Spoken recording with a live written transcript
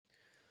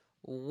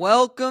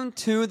Welcome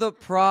to the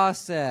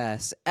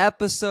process,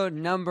 episode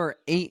number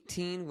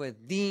 18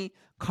 with the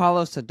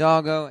Carlos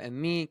and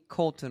me,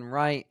 Colten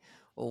Wright.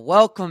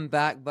 Welcome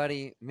back,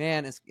 buddy.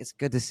 Man, it's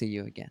good to see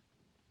you again.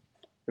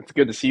 It's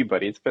good to see you,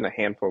 buddy. It's been a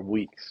handful of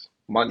weeks,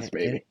 months It, it,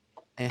 maybe.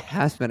 it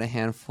has been a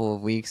handful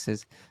of weeks,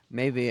 is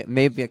maybe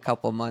a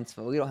couple months,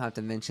 but we don't have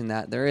to mention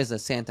that. There is a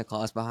Santa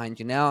Claus behind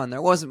you now, and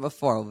there wasn't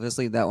before. We'll just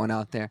leave that one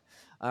out there.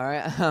 All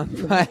right,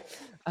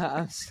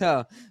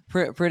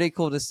 pretty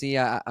cool to see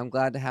you. I'm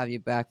glad to have you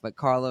back. But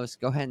Carlos,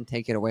 go ahead and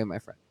take it away, my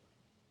friend.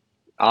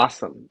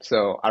 Awesome.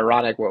 So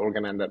ironic what we're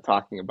gonna end up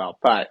talking about,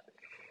 but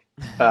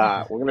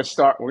we're gonna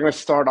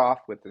start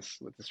off with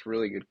this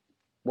really good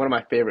one of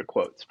my favorite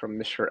quotes from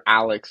Mr.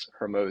 Alex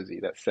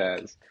Hermosi that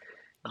says,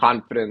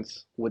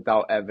 "Confidence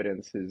without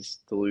evidence is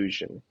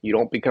delusion. You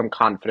don't become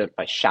confident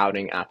by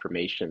shouting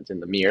affirmations in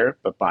the mirror,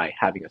 but by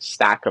having a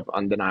stack of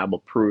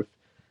undeniable proof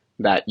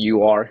that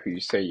you are who you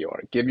say you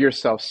are. Give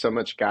yourself so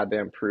much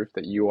goddamn proof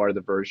that you are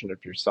the version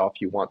of yourself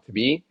you want to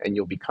be, and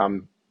you'll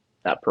become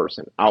that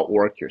person.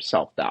 Outwork your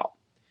self-doubt."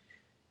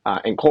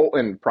 And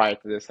Colton, prior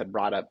to this, had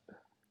brought up,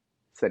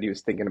 said he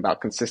was thinking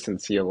about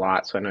consistency a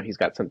lot. So I know he's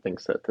got some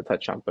things to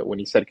touch on. But when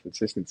he said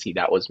consistency,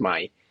 that was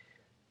my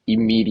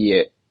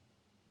immediate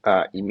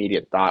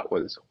immediate thought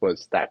was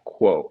that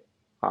quote.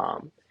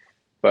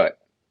 But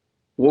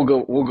we'll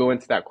go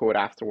into that quote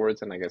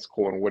afterwards. And I guess,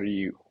 Colton,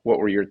 what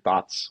were your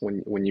thoughts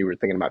when you were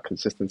thinking about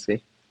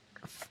consistency?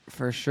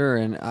 For sure.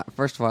 And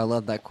first of all, I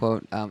love that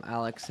quote.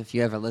 Alex, if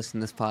you ever listen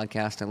to this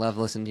podcast, I love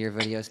listening to your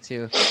videos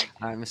too.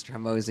 Mr.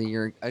 Hamosi,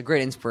 you're a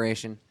great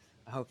inspiration.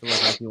 I hope to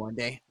live like you one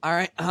day. All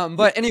right.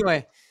 But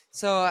anyway,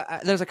 so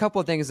there's a couple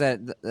of things that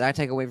I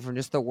take away from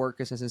just the word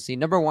consistency.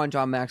 Number one,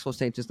 John Maxwell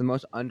states is the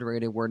most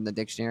underrated word in the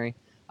dictionary.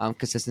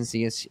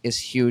 Consistency is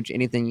huge.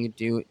 Anything you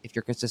do, if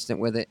you're consistent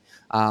with it,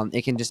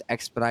 it can just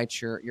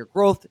expedite your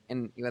growth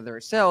in whether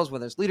it's sales,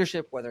 whether it's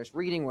leadership, whether it's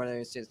reading, whether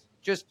it's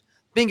just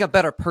being a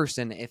better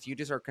person. If you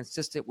just are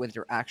consistent with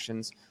your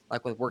actions,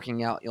 like with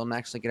working out, you'll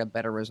actually get a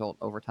better result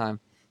over time.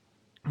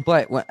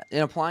 But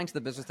in applying to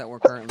the business that we're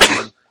currently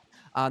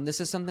in, this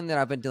is something that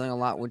I've been dealing a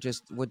lot with,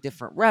 just with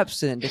different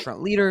reps and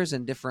different leaders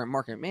and different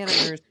market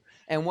managers.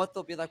 And what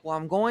they'll be like, well,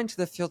 I'm going to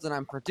the field and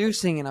I'm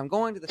producing, and I'm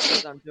going to the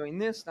field, and I'm doing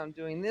this, and I'm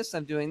doing this,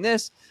 I'm doing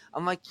this.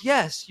 I'm like,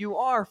 yes, you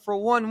are for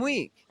 1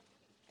 week.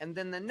 And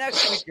then the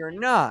next week you're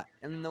not.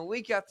 And then the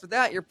week after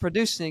that you're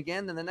producing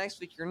again. Then the next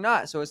week you're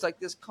not. So it's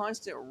like this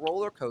constant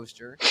roller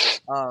coaster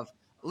of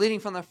leading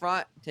from the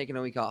front, taking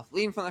a week off,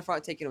 leading from the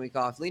front, taking a week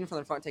off, leading from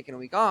the front, taking a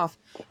week off.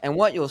 And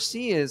what you'll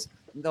see is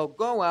they'll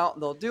go out,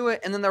 they'll do it,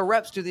 and then the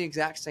reps do the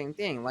exact same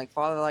thing. Like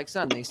father, like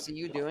son. They see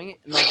you doing it,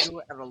 and they'll do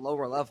it at a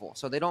lower level.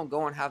 So they don't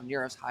go and have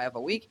near as high of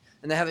a week,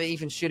 and they have an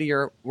even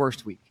shittier,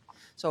 worst week.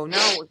 So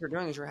now what you're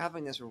doing is you're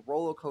having this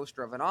roller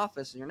coaster of an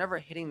office, and you're never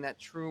hitting that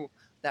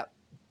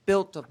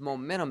built of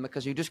momentum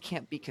because you just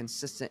can't be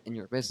consistent in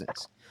your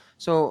business.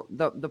 So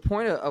the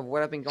point of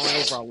what I've been going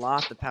over a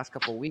lot the past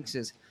couple of weeks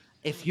is,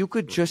 if you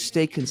could just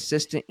stay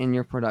consistent in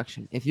your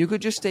production, if you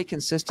could just stay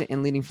consistent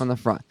in leading from the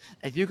front,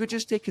 if you could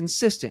just stay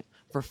consistent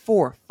for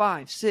 4,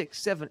 5,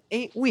 6, 7,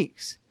 8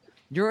 weeks,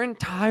 your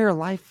entire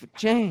life would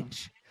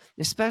change.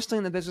 Especially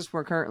in the business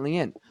we're currently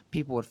in.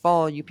 People would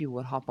follow you, people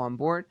would hop on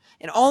board.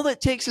 And all it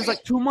takes is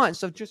like 2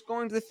 months of just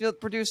going to the field,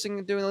 producing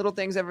and doing little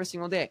things every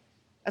single day.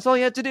 That's all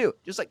you have to do.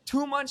 Just like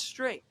 2 months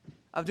straight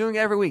of doing it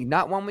every week,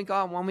 not 1 week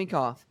on, 1 week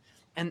off.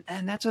 And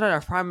that's what our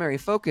primary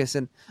focus.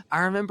 And I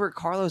remember,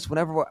 Carlos,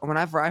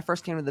 whenever I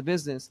first came to the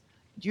business,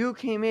 you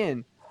came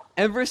in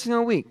every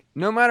single week,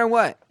 no matter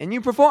what, and you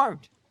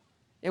performed.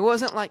 It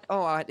wasn't like,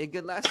 oh, I did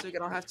good last week, I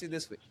don't have to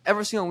this week.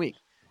 Every single week.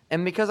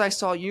 And because I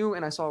saw you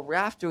and I saw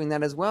Raf doing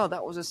that as well,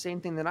 that was the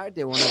same thing that I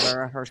did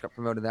whenever I first got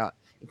promoted out.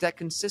 It's that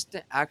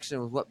consistent action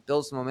was what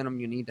builds the momentum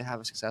you need to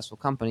have a successful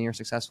company or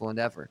successful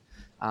endeavor.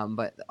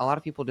 But a lot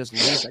of people just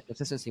lose that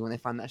consistency when they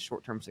find that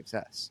short-term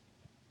success.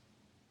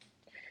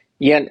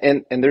 Yeah,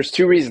 and there's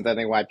two reasons I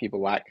think why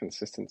people lack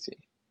consistency.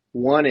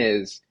 One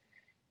is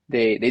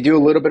they do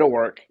a little bit of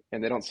work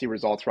and they don't see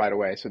results right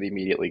away, so they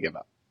immediately give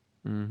up.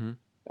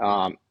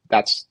 Mm-hmm.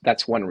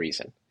 That's one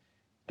reason.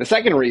 The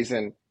second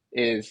reason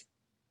is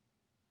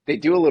they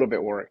do a little bit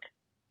of work,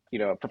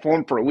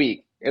 perform for a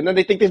week, and then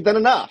they think they've done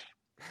enough.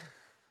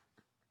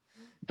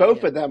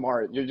 Both of them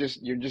are you're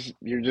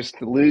just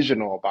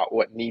delusional about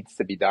what needs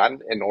to be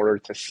done in order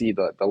to see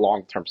the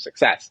long-term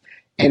success.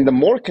 And the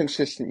more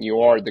consistent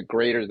you are, the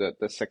greater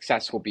the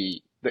success will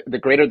be, the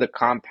greater the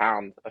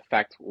compound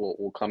effect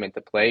will come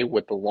into play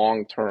with the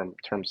long-term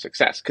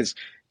success. Because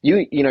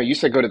you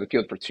said go to the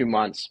field for 2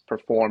 months,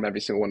 perform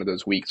every single one of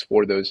those weeks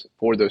for those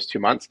 2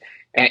 months,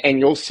 and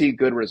you'll see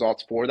good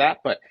results for that.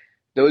 But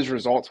those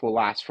results will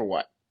last for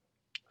what?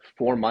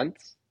 4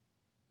 months?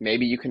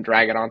 Maybe you can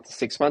drag it on to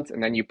 6 months,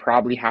 and then you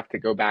probably have to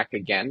go back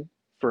again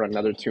for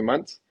another 2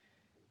 months.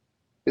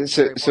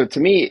 So to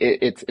me,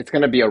 it's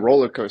going to be a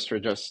roller coaster,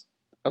 just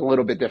a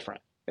little bit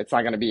different. It's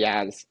not going to be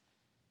as,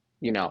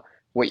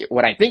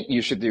 what I think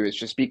you should do is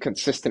just be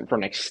consistent for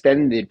an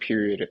extended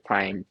period of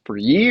time for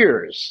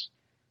years.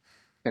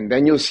 And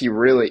then you'll see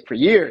really for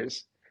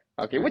years,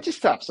 Okay, Right. which is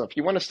tough. So if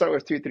you want to start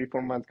with 2, 3,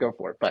 4 months, go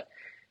for it. But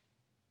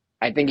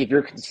I think if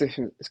you're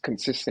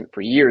consistent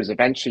for years,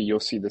 eventually you'll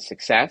see the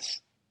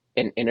success,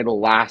 and it'll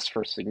last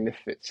for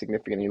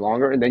significantly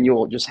longer. And then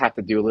you'll just have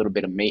to do a little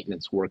bit of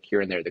maintenance work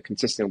here and there. The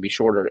consistent will be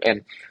shorter.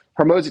 And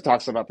Hormozy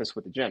talks about this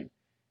with the gym.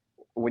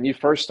 When you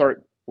first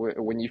start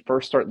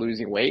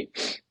losing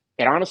weight,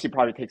 it honestly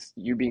probably takes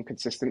you being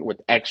consistent with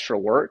extra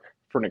work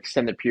for an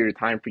extended period of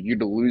time for you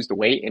to lose the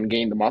weight and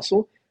gain the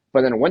muscle.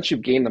 But then once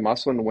you've gained the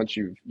muscle and once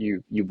you've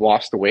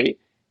lost the weight,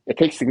 it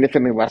takes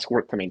significantly less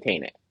work to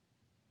maintain it.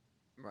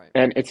 Right.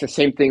 And it's the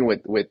same thing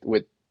with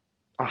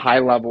a high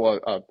level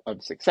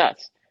of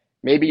success.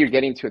 Maybe you're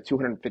getting to a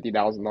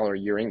 $250,000 a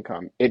year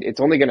income. It's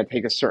only going to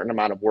take a certain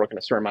amount of work and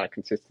a certain amount of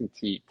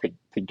consistency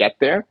to get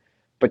there,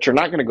 but you're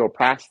not going to grow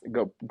past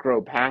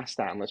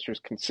that unless you're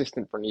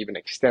consistent for an even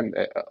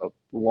a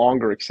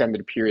longer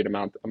extended period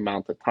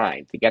amount of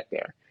time to get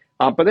there.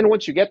 But then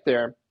once you get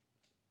there,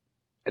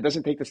 it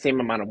doesn't take the same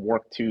amount of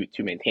work to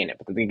maintain it.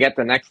 But to get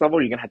to the next level,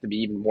 you're gonna have to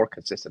be even more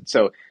consistent.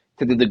 So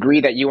to the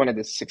degree that you want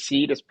to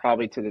succeed is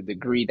probably to the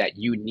degree that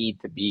you need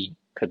to be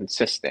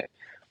consistent.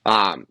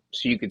 So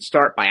you could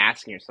start by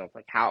asking yourself,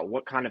 like,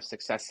 what kind of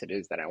success it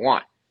is that I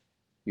want,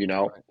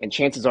 Right. and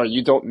chances are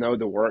you don't know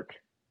the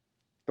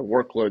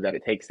workload that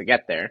it takes to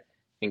get there.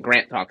 And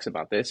Grant talks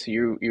about this. So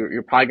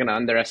you're probably going to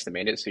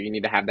underestimate it. So you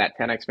need to have that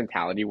 10x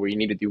mentality where you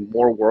need to do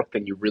more work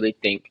than you really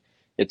think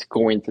it's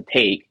going to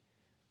take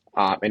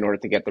in order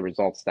to get the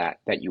results that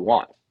you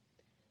want.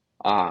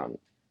 Um,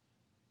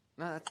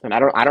 No, that's and I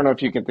don't know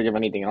if you can think of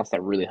anything else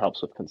that really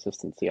helps with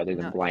consistency other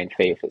than no, blind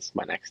faith is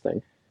my next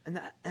thing. and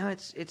that, no,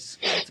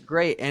 it's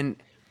great.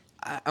 And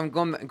I'm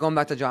going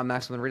back to John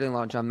Maxwell. I've been reading a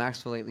lot of John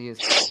Maxwell lately.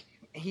 Is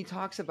he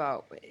talks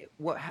about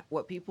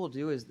what people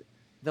do is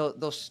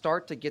they'll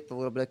start to get the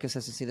little bit of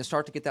consistency. They'll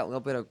start to get that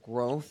little bit of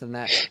growth, and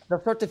that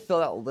they'll start to feel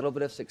that little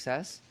bit of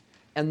success,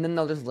 and then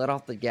they'll just let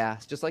off the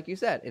gas, just like you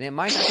said. And it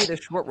might not be the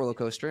short roller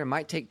coaster. It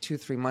might take 2,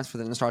 3 months for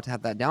them to start to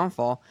have that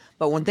downfall.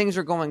 But when things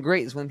are going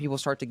great is when people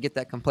start to get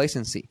that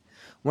complacency.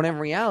 When in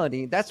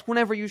reality, that's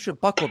whenever you should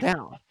buckle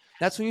down.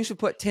 That's when you should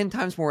put 10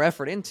 times more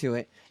effort into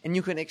it, and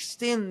you can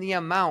extend the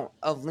amount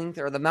of length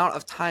or the amount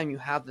of time you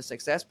have the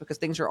success because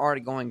things are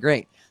already going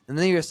great. And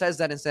then he says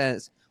that and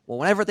says, well,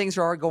 whenever things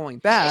are going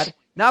bad,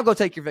 now go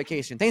take your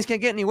vacation. Things can't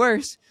get any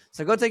worse.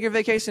 So go take your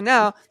vacation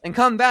now and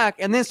come back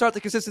and then start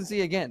the consistency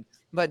again.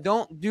 But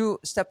don't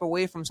step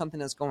away from something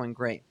that's going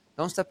great.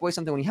 Don't step away from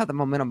something when you have the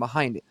momentum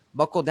behind it.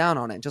 Buckle down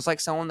on it. Just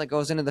like someone that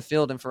goes into the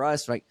field, and for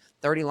us, like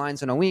 30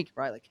 lines in a week,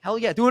 right? Like, hell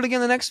yeah, do it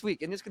again the next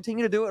week and just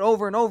continue to do it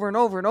over and over and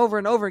over and over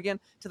and over again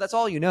till that's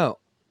all you know.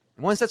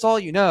 And once that's all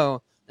you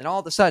know, then all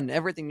of a sudden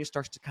everything just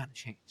starts to kind of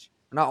change.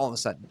 Or not all of a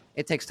sudden.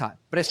 It takes time,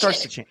 but it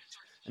starts to change.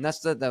 And that's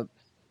the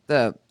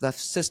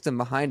system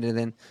behind it.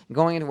 And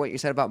going into what you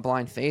said about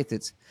blind faith,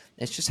 it's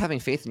just having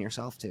faith in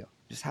yourself too.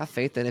 Just have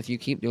faith that if you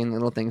keep doing the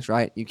little things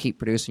right, you keep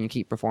producing, you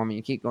keep performing,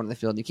 you keep going to the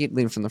field, you keep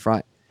leading from the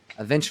front,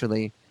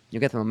 eventually you'll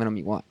get the momentum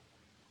you want.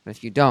 But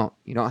if you don't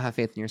have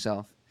faith in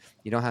yourself,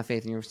 you don't have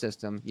faith in your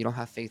system, you don't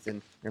have faith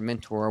in your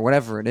mentor or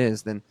whatever it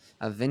is, then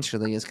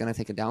eventually it's going to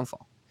take a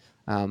downfall.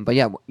 But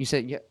yeah, you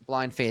said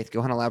blind faith. Go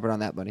ahead and elaborate on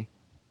that, buddy.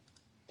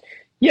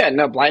 Yeah,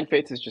 no, blind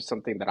faith is just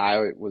something that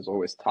I was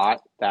always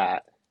taught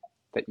that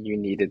you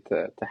needed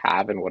to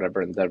have in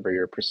whatever endeavor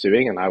you're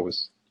pursuing. And I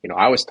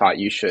was taught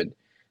you should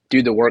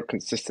do the work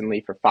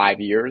consistently for 5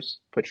 years,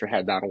 put your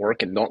head down and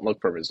work, and don't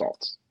look for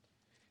results.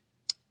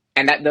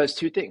 And that does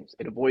two things.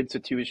 It avoids the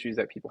two issues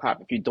that people have.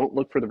 If you don't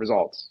look for the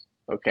results,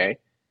 okay,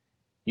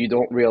 you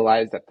don't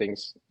realize that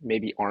things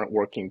maybe aren't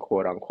working,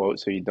 quote unquote,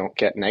 so you don't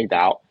get nagged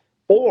out,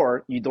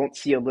 or you don't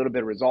see a little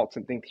bit of results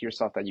and think to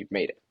yourself that you've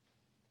made it.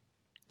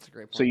 That's a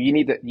great So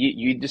point.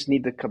 you just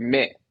need to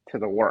commit to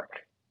the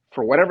work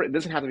for whatever. It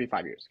doesn't have to be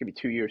 5 years. It could be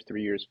 2 years,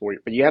 3 years, 4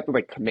 years. But you have to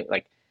like commit,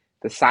 like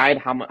decide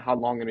how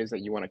long it is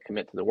that you want to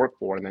commit to the work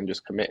for, and then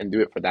just commit and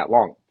do it for that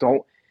long.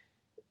 Don't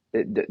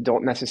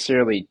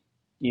necessarily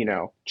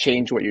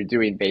change what you're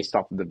doing based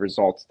off of the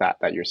results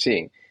that you're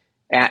seeing.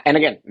 And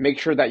again, make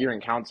sure that you're in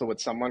counsel with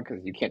someone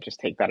because you can't just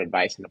take that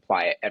advice and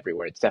apply it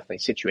everywhere. It's definitely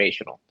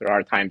situational. There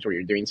are times where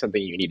you're doing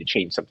something you need to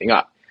change something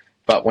up.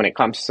 But when it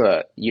comes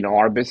to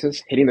our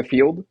business, hitting the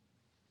field,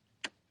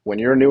 when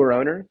you're a newer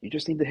owner, you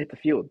just need to hit the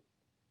field,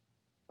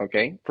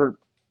 okay, for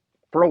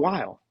a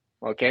while,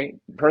 okay.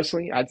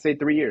 Personally, I'd say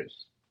 3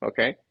 years,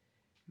 okay.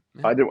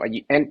 Yeah.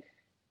 Otherwise, and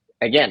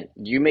again,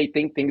 you may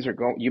think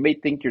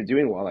you're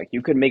doing well, like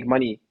you could make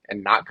money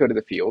and not go to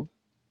the field,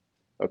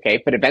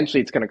 okay, but eventually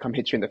it's going to come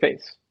hit you in the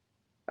face.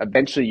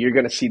 Eventually you're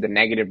going to see the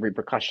negative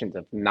repercussions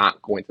of not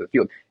going to the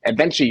field.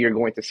 Eventually you're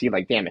going to see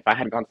like, damn, if I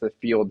had gone to the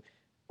field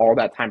all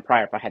that time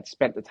prior, if I had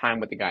spent the time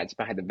with the guys, if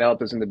I had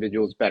developed those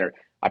individuals better,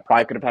 I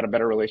probably could have had a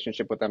better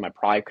relationship with them. I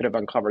probably could have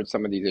uncovered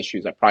some of these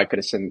issues. I probably could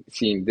have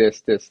seen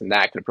this, and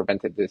that, could have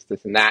prevented this,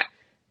 and that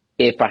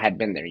if I had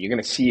been there. You're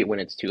going to see it when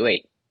it's too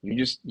late.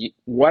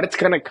 What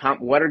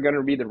are going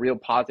to be the real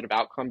positive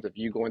outcomes of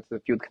you going to the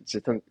field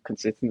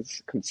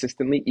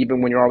consistently,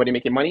 even when you're already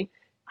making money?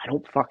 I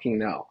don't fucking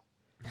know.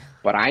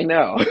 But I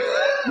know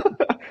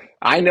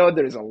I know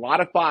there's a lot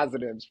of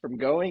positives from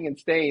going and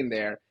staying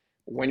there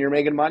when you're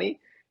making money.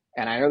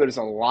 And I know there's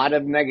a lot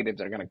of negatives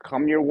that are going to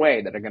come your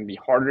way that are going to be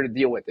harder to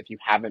deal with if you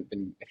haven't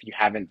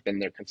been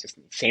there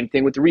consistently. Same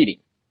thing with reading.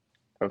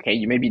 Okay,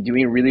 you may be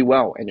doing really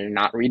well and you're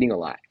not reading a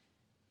lot.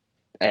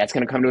 That's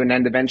going to come to an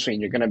end eventually,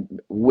 and you're going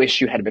to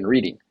wish you had been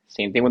reading.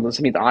 Same thing with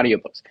listening to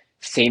audiobooks.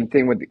 Same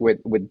thing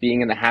with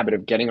being in the habit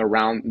of getting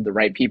around the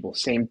right people.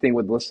 Same thing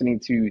with listening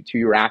to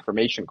your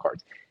affirmation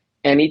cards.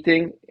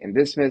 Anything in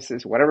this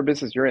business, whatever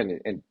business you're in,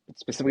 and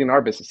specifically in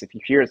our business, if you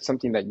hear it's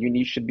something that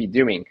you should be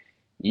doing,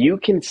 you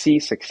can see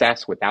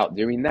success without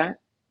doing that.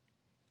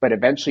 But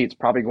eventually it's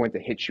probably going to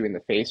hit you in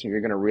the face and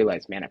you're going to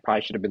realize, man, I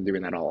probably should have been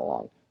doing that all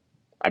along.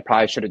 I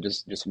probably should have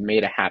just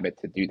made a habit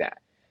to do that.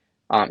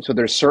 So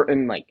there's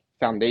certain like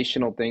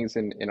foundational things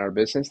in our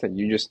business that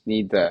you just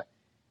need to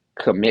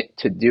commit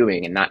to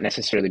doing and not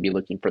necessarily be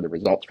looking for the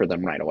results for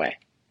them right away.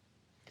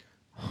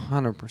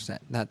 100%.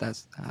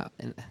 That's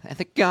and I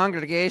think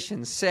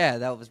congregation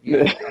said that was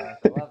beautiful.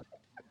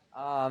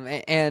 I love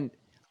it. And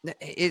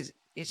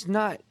it's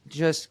not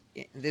just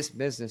this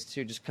business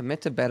too. Just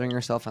commit to bettering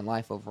yourself in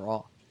life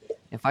overall.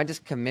 If I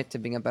just commit to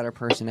being a better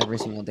person every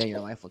single day,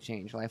 your life will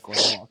change. Life will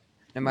evolve.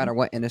 No matter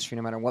what industry,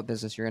 no matter what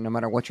business you're in, no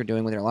matter what you're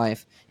doing with your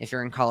life, if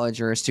you're in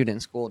college or a student in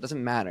school, it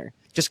doesn't matter.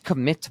 Just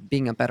commit to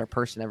being a better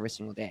person every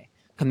single day.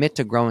 Commit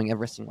to growing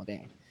every single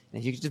day. And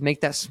if you just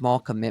make that small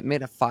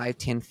commitment of 5,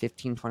 10,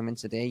 15, 20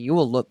 minutes a day, you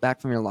will look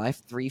back from your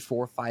life 3,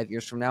 4, 5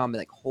 years from now and be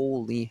like,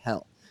 holy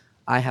hell,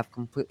 I have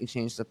completely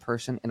changed the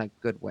person in a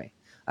good way.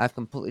 I've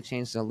completely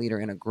changed the leader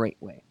in a great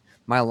way.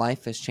 My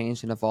life has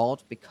changed and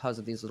evolved because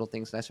of these little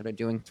things that I started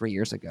doing 3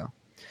 years ago.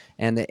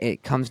 And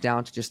it comes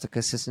down to just the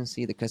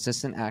consistency, the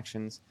consistent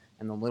actions,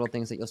 and the little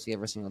things that you'll see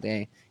every single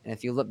day. And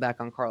if you look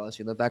back on Carlos,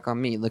 you look back on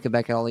me, look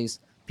back at all these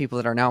people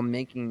that are now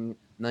making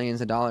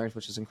millions of dollars,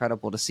 which is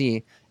incredible to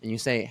see, and you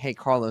say, hey,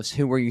 Carlos,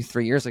 who were you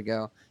 3 years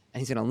ago?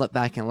 And he's going to look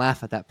back and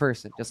laugh at that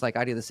person, just like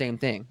I do the same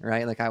thing,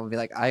 right? Like I would be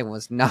like, I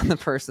was not the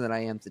person that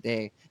I am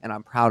today, and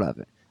I'm proud of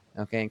it.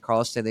 Okay, and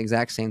Carlos said the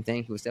exact same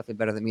thing. He was definitely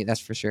better than me, that's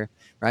for sure,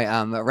 right?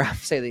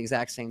 Raf say the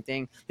exact same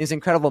thing. These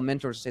incredible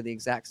mentors say the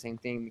exact same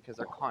thing because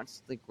they're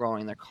constantly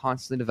growing, they're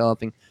constantly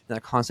developing, and they're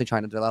constantly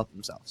trying to develop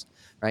themselves,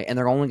 right? And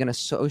they're only going to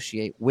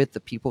associate with the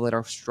people that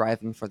are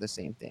striving for the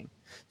same thing,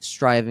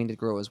 striving to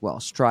grow as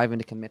well, striving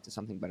to commit to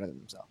something better than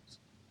themselves.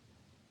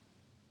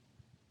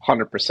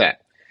 100%.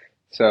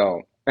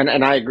 So,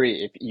 and I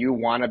agree. If you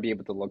want to be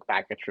able to look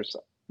back at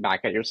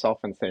yourself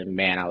and say,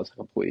 man, I was a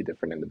completely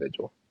different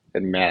individual.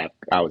 And man,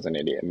 I was an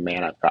idiot. And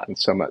man, I've gotten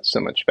so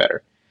much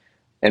better.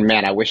 And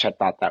man, I wish I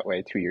thought that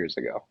way 2 years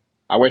ago.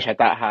 I wish I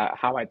thought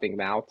how I think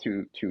now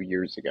 2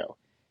 years ago.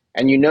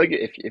 And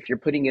if you're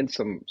putting in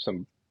some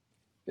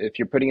if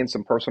you're putting in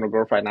some personal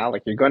growth right now,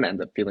 like you're going to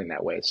end up feeling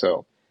that way.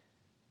 So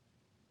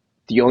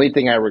the only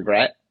thing I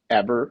regret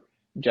ever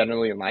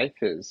generally in life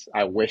is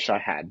I wish I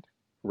had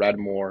read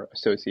more,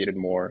 associated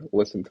more,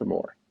 listened to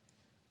more.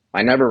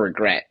 I never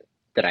regret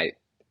that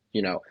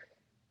you know,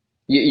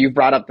 you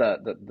brought up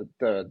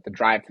the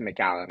drive to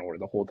McAllen or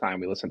the whole time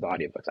we listened to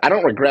audiobooks. I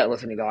don't regret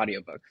listening to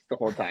audiobooks the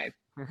whole time.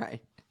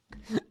 Right.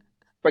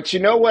 But you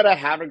know what I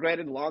have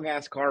regretted? Long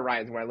ass car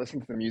rides where I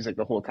listened to the music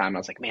the whole time. I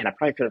was like, man, I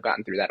probably could have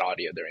gotten through that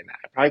audio during that.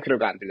 I probably could have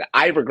gotten through that.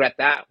 I regret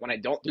that when I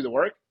don't do the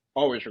work.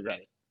 Always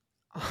regret it.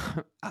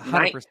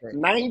 100%.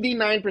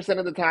 99%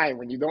 of the time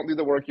when you don't do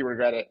the work, you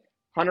regret it.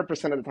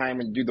 100% of the time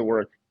when you do the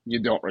work,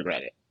 you don't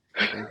regret it.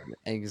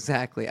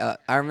 Exactly.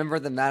 I remember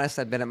the maddest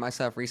I've been at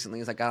myself recently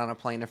is I got on a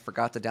plane and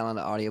forgot to download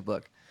the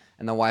audiobook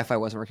and the Wi-Fi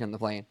wasn't working on the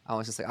plane. I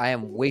was just like, I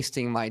am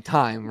wasting my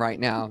time right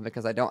now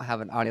because I don't have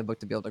an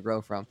audiobook to be able to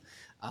grow from.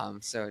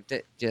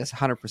 Just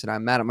 100%.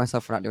 I'm mad at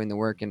myself for not doing the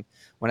work. And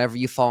whenever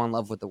you fall in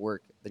love with the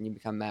work, then you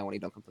become mad when you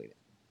don't complete it.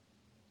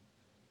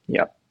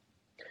 Yep.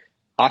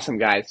 Awesome,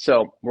 guys.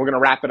 So we're going to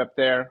wrap it up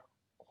there.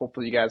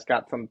 Hopefully you guys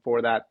got something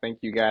for that. Thank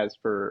you guys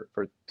for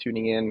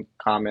tuning in.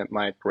 Comment,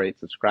 like, rate,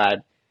 subscribe,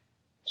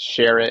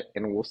 share it,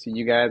 and we'll see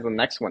you guys on the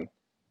next one.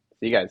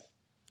 See you guys.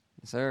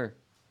 Yes, sir.